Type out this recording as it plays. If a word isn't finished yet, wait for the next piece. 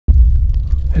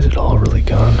Is it all really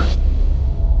gone?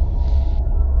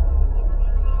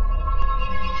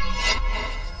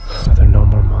 Are there no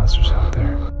more monsters out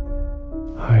there,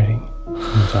 hiding in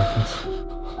the darkness?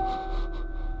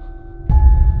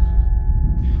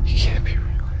 You can't be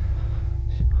real.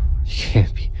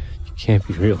 You can't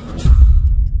be real.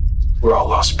 We're all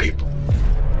lost people.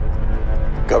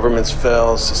 Governments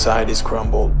fell, societies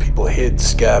crumbled, people hid,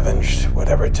 scavenged,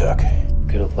 whatever it took.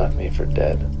 Could have left me for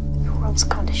dead. The world's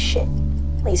gone to shit.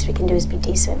 Least we can do is be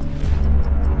decent.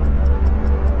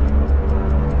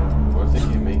 What if they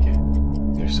can't make it?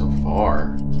 They're so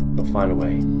far. They'll find a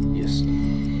way.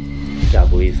 You gotta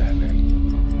believe that, man.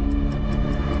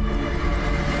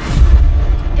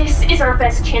 This is our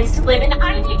best chance to live, and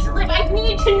I need to live. I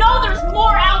need to know there's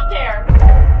more out there.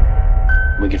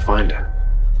 We can find it.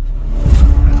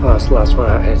 I thought that's the last one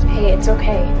I had. Hey, it's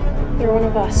okay. You're one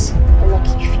of us. The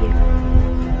lucky few.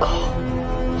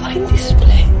 Find this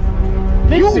place.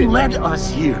 You led us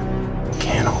here.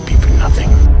 Can't all be for nothing.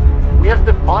 We have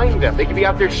to find them. They could be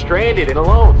out there stranded and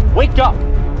alone. Wake up!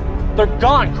 They're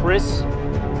gone, Chris!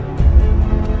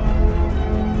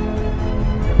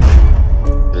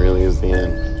 It really is the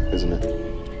end, isn't it?